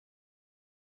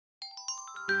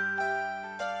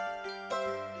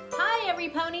every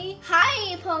pony.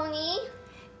 Hi, Pony.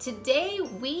 Today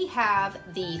we have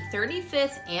the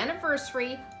 35th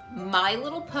anniversary My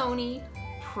Little Pony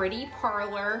Pretty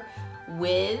Parlor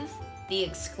with the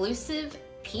exclusive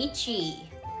Peachy.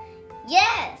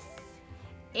 Yes.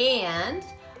 And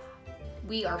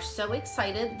we are so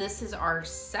excited. This is our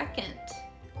second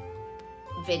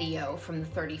video from the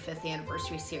 35th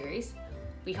anniversary series.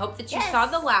 We hope that you saw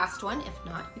the last one. If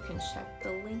not, you can check the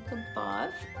link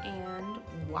above and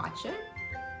watch it.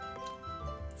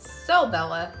 So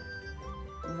Bella,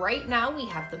 right now we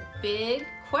have the big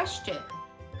question.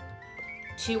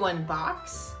 To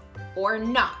unbox or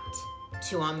not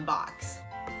to unbox?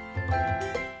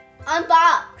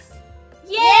 Unbox.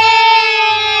 Yay!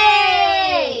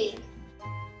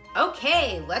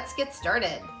 Okay, let's get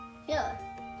started. Here.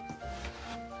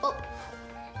 Oh.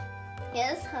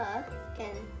 Here's her.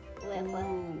 With a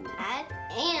hat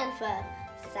and the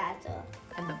saddle.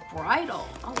 And the bridle.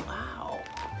 Oh wow.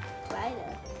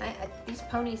 Bridle. These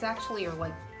ponies actually are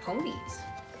like ponies.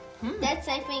 That's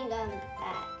something on the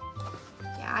back.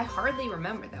 Yeah, I hardly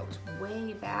remember. That was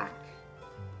way back.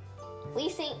 We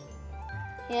see.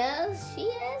 Here she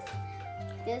is.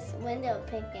 This window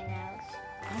picking out.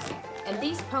 Okay. And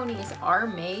these ponies are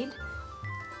made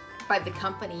by the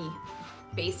company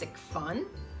Basic Fun.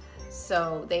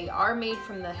 So they are made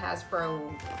from the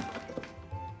Hasbro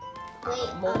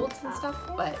molds and stuff,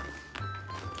 but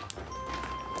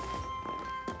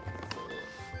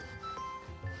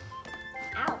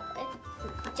ow!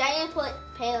 Giant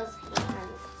Pale's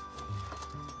hands.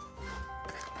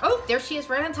 Oh, there she is,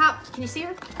 right on top. Can you see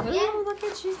her? Yeah. Oh, look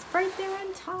at she's right there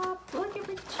on top. Look at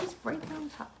her, she's right there on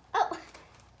top. Oh!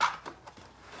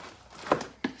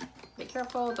 Be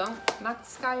careful! Don't knock the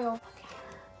sky off.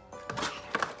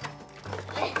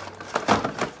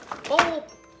 Oh!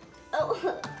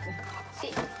 Oh!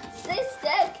 She's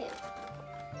stuck.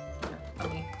 Let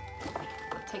me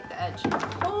take the edge.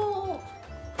 Oh!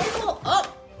 Oh! Oh!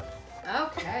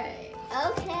 Okay.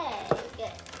 Okay.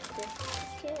 Good. This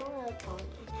cute little pony.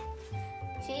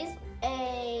 She's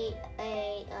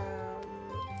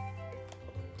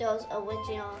those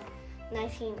original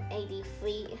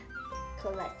 1983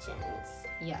 collections.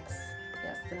 Yes.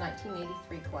 Yes, the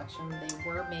 1983 collection. They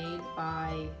were made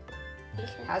by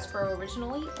Hasbro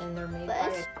originally, and they're made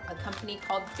by a company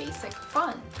called Basic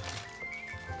Fun.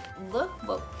 Look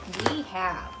what we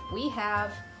have. We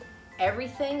have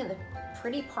everything in the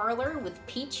Pretty Parlor with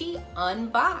Peachy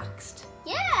unboxed.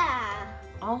 Yeah.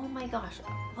 Oh my gosh,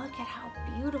 look at how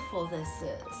beautiful this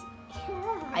is.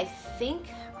 Yeah. I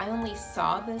think I only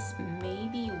saw this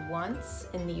maybe once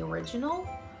in the original,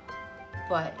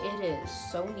 but it is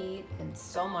so neat and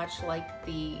so much like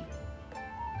the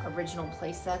original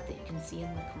playset that you can see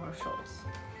in the commercials.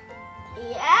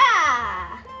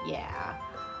 Yeah. Yeah.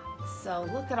 So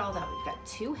look at all that. We've got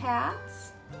two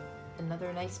hats,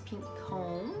 another nice pink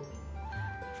comb.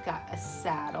 We've got a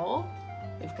saddle.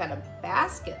 We've got a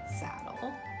basket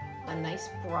saddle, a nice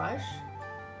brush,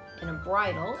 and a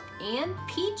bridle, and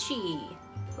Peachy.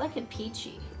 Look at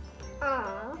Peachy.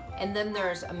 Aww. And then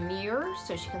there's a mirror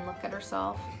so she can look at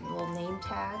herself, a little name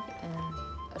tag, and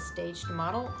a staged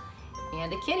model,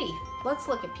 and a kitty. Let's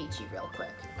look at Peachy real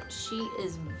quick. She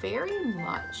is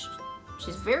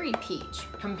she's very peach.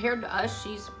 Compared to us,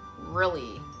 she's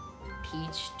really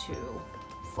peach to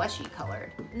fleshy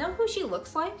colored. Know who she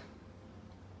looks like?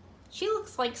 She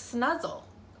looks like Snuzzle.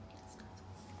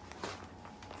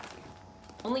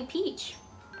 Only peach.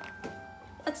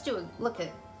 Let's do a look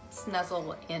at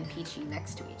Snuzzle and Peachy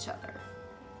next to each other.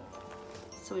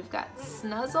 So we've got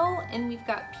Snuzzle and we've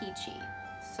got Peachy.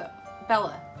 So,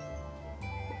 Bella.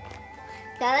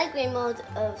 I like remote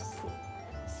of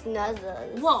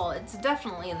Snuzzles. Well, it's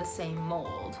definitely the same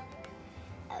mold,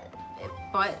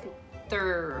 but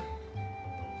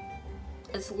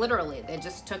it's literally, they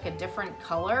just took a different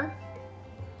color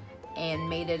and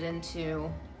made it into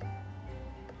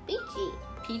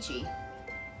Peachy.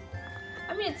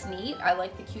 I mean, it's neat. I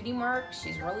like the cutie mark.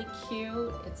 She's really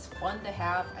cute. It's fun to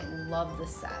have. I love the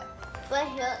set. But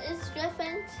hair is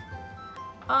different?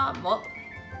 Well,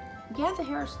 yeah, the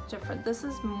hair is different. This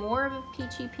is more of a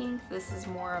peachy pink. This is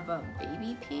more of a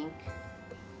baby pink.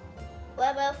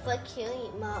 What about the cutie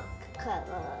mark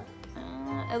color?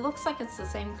 It looks like it's the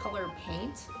same color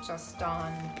paint, just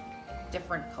on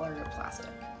different color plastic.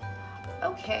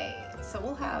 Okay, so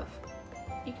we'll have,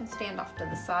 you can stand off to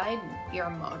the side and be our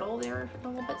model there a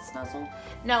little bit, Snuzzle.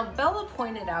 Now, Bella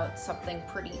pointed out something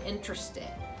pretty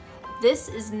interesting. This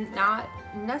is not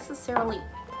necessarily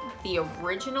the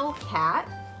original cat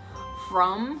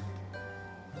from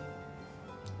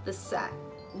the set.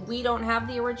 We don't have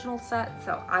the original set,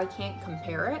 so I can't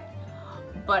compare it.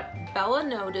 But Bella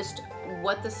noticed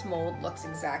what this mold looks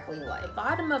exactly like. The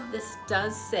bottom of this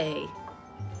does say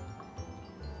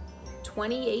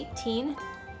 2018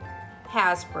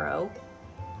 Hasbro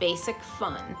Basic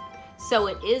Fun. So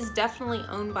it is definitely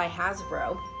owned by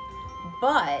Hasbro,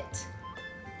 but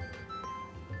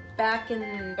back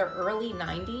in the early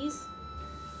 90s,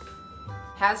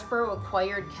 Hasbro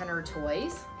acquired Kenner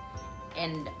Toys,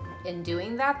 and in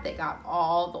doing that, they got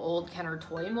all the old Kenner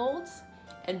toy molds,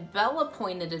 and Bella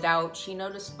pointed it out. She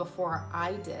noticed before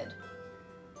I did.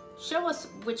 Show us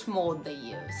which mold they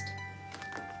used.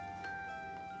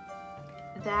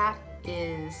 That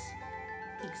is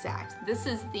exact. This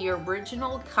is the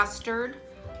original Custard,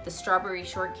 the Strawberry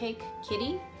Shortcake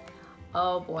kitty.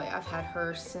 Oh boy, I've had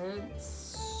her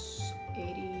since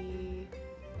 83.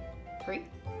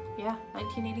 Yeah,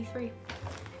 1983.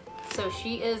 So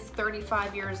she is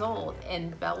 35 years old,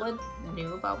 and Bella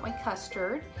knew about my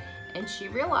Custard, and she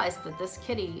realized that this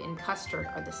kitty and Custard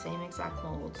are the same exact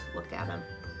molds. Look at them.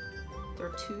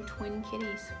 They're two twin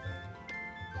kitties.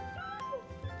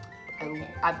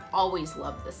 I've always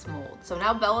loved this mold. So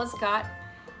now Bella's got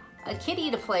a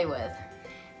kitty to play with.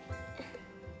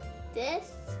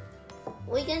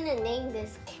 We're gonna name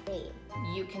this kitty.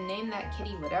 You can name that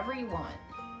kitty whatever you want.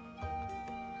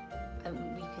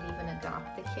 And we could even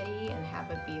adopt the kitty and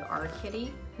have it be our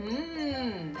kitty.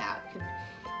 That could.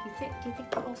 Do you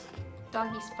think little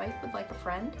doggy Spike would like a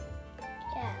friend?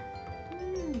 Yeah. I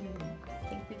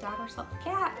think we got ourselves a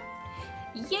cat.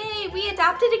 Yay! We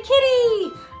adopted a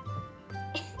kitty.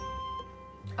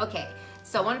 Okay,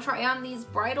 so I want to try on these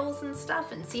bridles and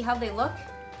stuff and see how they look.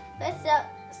 We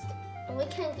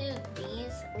can do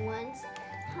these ones.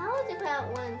 How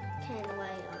about one can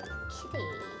wear on kitty?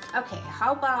 Okay,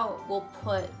 how about we'll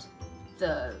put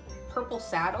the purple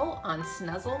saddle on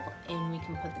Snuzzle, and we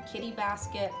can put the kitty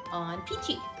basket on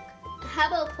Peachy. How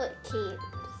about put kitty?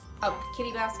 Oh,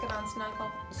 kitty basket on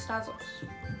Snuzzle.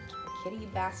 Kitty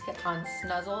basket on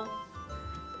Snuzzle.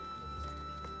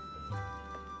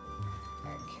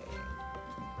 Okay.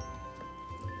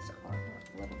 These are a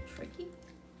little tricky.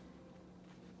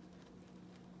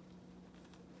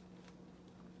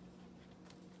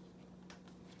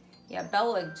 Yeah,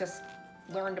 Bella just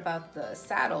learned about the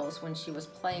saddles when she was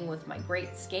playing with my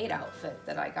great skate outfit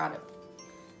that I got at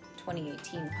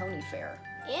 2018 Pony Fair.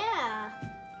 Yeah.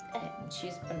 And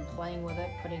she's been playing with it,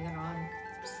 putting it on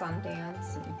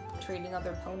Sundance and treating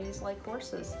other ponies like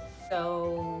horses.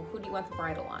 So who do you want the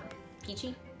bridle on?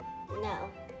 Peachy? No.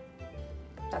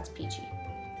 That's Peachy.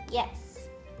 Yes.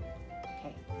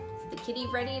 Okay. Is the kitty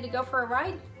ready to go for a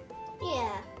ride?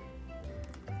 Yeah.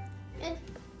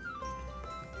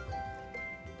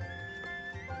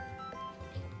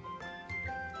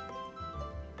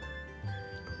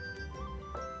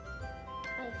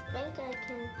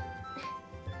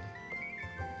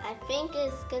 I think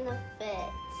it's gonna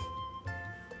fit.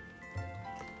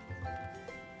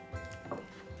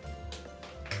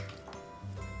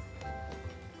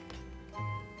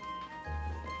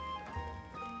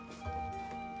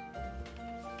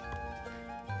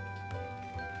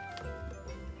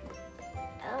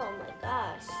 Oh my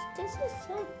gosh, this is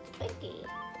so tricky.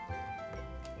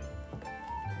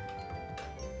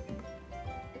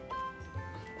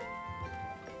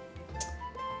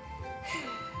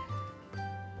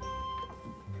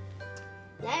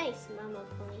 Nice, Mama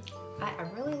Pony. I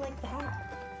really like the hat.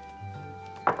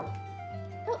 Oh.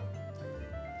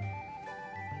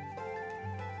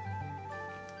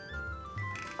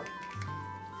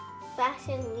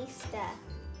 Fashionista.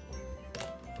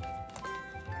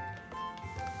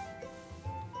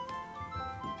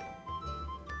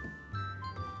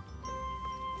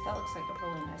 That looks like a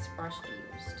really nice brush to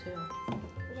use too.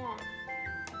 Yeah.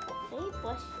 Maybe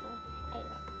brush your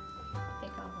hair. I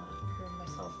think I'll groom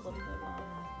myself a little bit longer.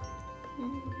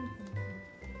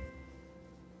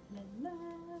 La, la.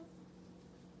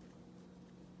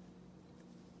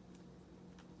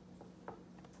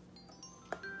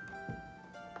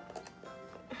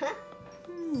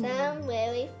 Some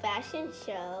really fashion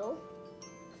show.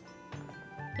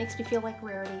 Makes me feel like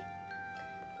Rarity.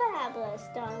 Fabulous,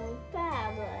 darling,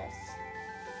 fabulous.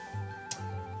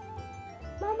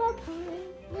 Mama Pony,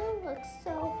 you look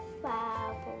so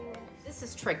fabulous. This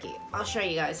is tricky. I'll show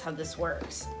you guys how this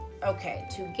works. Okay,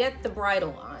 to get the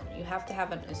bridle on, you have to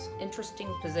have an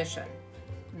interesting position.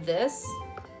 This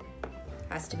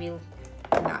has to be in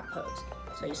that pose.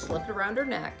 So you slip it around her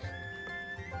neck,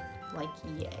 like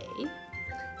yay.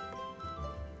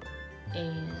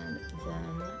 And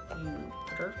then you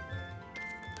put her,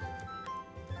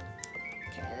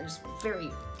 okay, it's very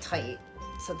tight.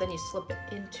 So then you slip it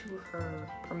into her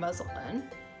muzzle end,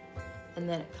 and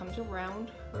then it comes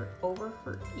around her, over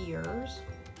her ears,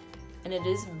 and it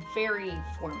is very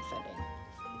form-fitting.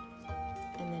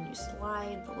 And then you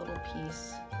slide the little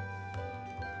piece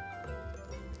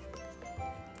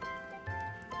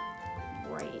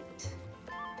right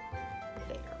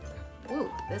there.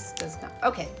 Ooh, this does not,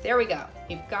 okay, there we go.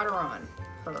 We've got her on.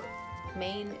 Her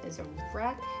mane is a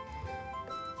wreck.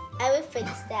 I would fix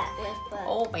that with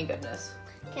oh my goodness.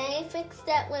 Can I fix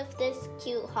that with this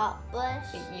cute hot brush?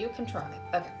 You can try.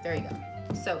 Okay, there you go.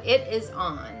 So it is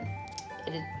on.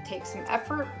 It takes some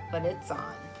effort, but it's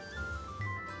on.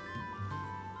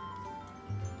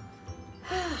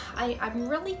 I'm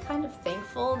really kind of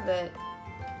thankful that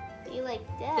you like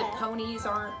that. The ponies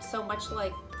aren't so much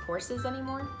like horses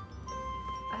anymore.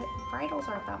 Bridles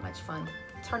aren't that much fun.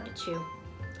 It's hard to chew.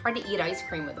 It's hard to eat ice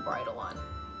cream with a bridle on.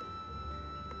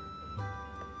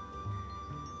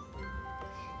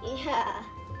 Yeah.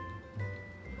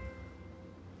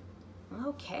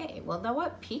 Okay, well, know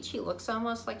what? Peachy looks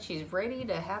almost like she's ready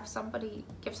to have somebody,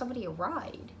 give somebody a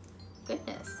ride.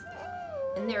 Goodness.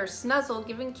 And there's Snuzzle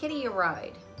giving Kitty a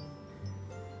ride.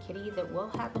 Kitty that will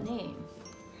have a name.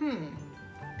 You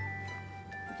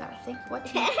gotta think what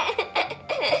to...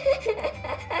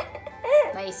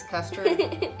 Nice, Custard.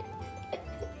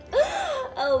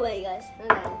 Oh my gosh.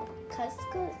 Hold on.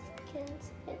 Custard can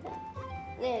say that.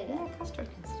 There you go. Yeah, Custard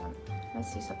can sit on it.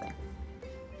 Let's see something.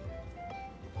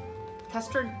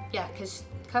 Custard, yeah, because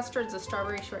Custard's a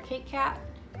strawberry shortcake cat.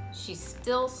 She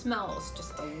still smells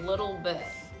just a little bit.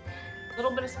 A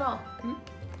little bit of smell. Hmm?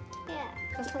 Yeah.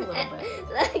 Just a little bit.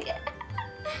 Like,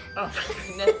 oh my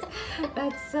goodness.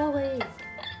 That's silly.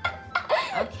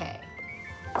 Okay.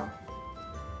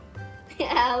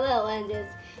 Yeah, little one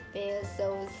just feels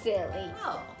so silly.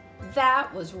 Oh,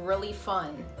 that was really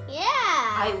fun. Yeah.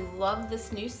 I love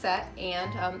this new set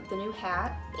and the new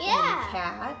hat. Yeah. And the new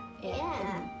cat. And,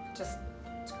 Yeah. and just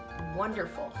it's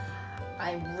wonderful.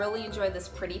 I really enjoyed this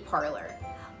Pretty Parlor.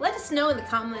 Let us know in the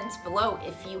comments below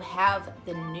if you have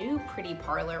the new Pretty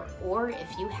Parlor or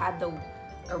if you had the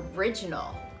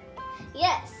original.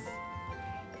 Yes.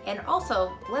 And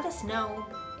also, let us know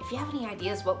if you have any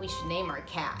ideas what we should name our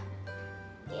cat.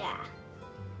 Yeah.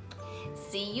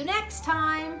 See you next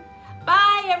time.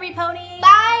 Bye, every pony.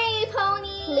 Bye,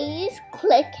 pony. Please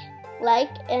click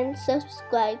like and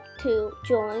subscribe to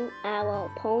join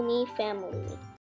our pony family.